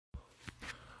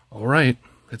Alright,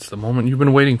 it's the moment you've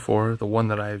been waiting for, the one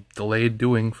that I've delayed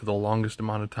doing for the longest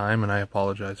amount of time, and I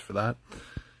apologize for that.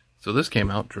 So this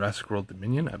came out, Jurassic World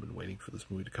Dominion. I've been waiting for this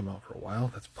movie to come out for a while.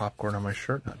 That's popcorn on my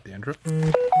shirt, not dandruff.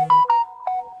 And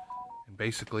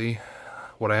basically,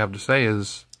 what I have to say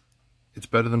is, it's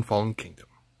better than Fallen Kingdom.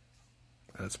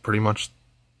 That's pretty much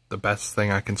the best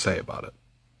thing I can say about it.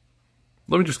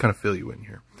 Let me just kind of fill you in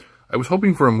here. I was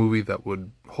hoping for a movie that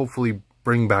would hopefully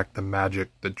bring back the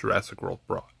magic that Jurassic World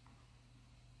brought.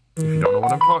 If you don't know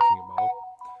what I'm talking about,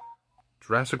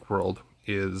 Jurassic World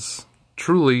is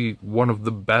truly one of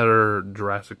the better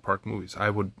Jurassic Park movies. I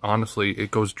would honestly,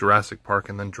 it goes Jurassic Park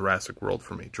and then Jurassic World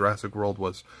for me. Jurassic World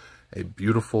was a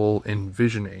beautiful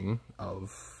envisioning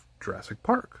of Jurassic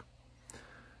Park.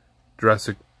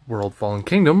 Jurassic World Fallen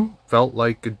Kingdom felt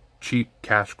like a cheap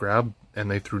cash grab,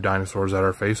 and they threw dinosaurs at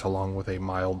our face along with a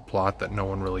mild plot that no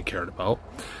one really cared about.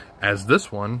 As this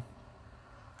one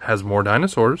has more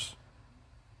dinosaurs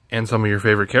and some of your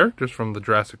favorite characters from the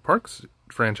Jurassic Park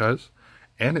franchise,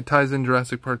 and it ties in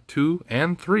Jurassic Park 2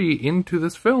 and 3 into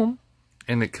this film,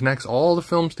 and it connects all the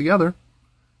films together,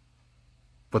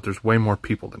 but there's way more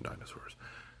people than dinosaurs.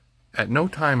 At no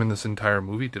time in this entire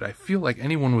movie did I feel like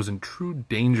anyone was in true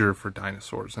danger for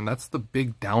dinosaurs, and that's the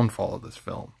big downfall of this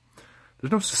film.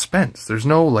 There's no suspense, there's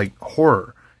no, like,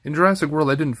 horror. In Jurassic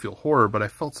World, I didn't feel horror, but I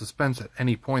felt suspense at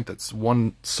any point that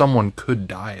someone could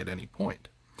die at any point.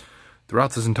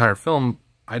 Throughout this entire film,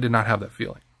 I did not have that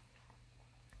feeling.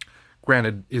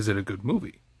 Granted, is it a good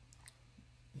movie?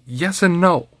 Yes and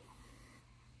no.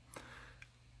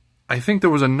 I think there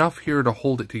was enough here to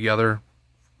hold it together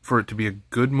for it to be a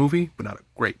good movie, but not a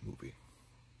great movie.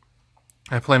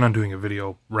 I plan on doing a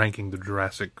video ranking the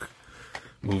Jurassic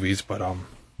movies, but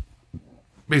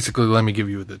basically let me give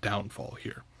you the downfall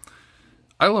here.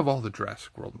 I love all the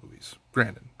Jurassic World movies.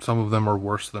 Granted, some of them are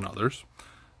worse than others,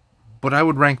 but I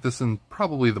would rank this in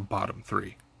probably the bottom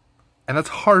 3. And that's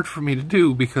hard for me to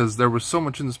do because there was so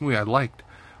much in this movie I liked,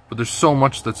 but there's so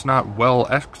much that's not well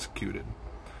executed.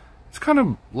 It's kind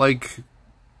of like,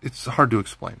 it's hard to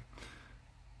explain.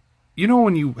 You know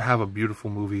when you have a beautiful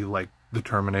movie like The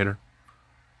Terminator,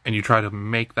 and you try to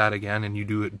make that again and you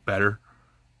do it better,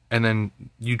 and then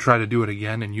you try to do it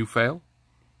again and you fail?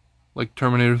 Like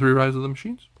Terminator 3 Rise of the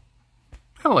Machines?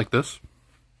 Kind of like this.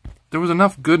 There was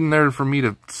enough good in there for me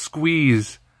to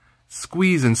squeeze,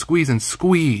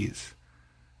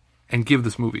 and give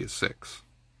this movie a 6.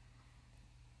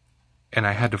 And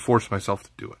I had to force myself to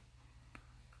do it.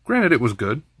 Granted, it was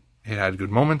good. It had good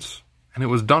moments, and it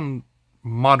was done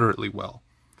moderately well.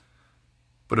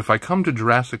 But if I come to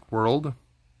Jurassic World,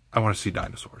 I want to see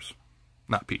dinosaurs,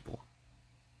 not people.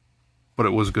 But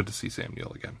it was good to see Sam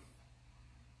Neill again.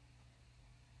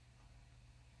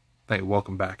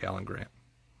 Welcome back, Alan Grant.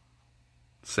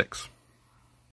 6.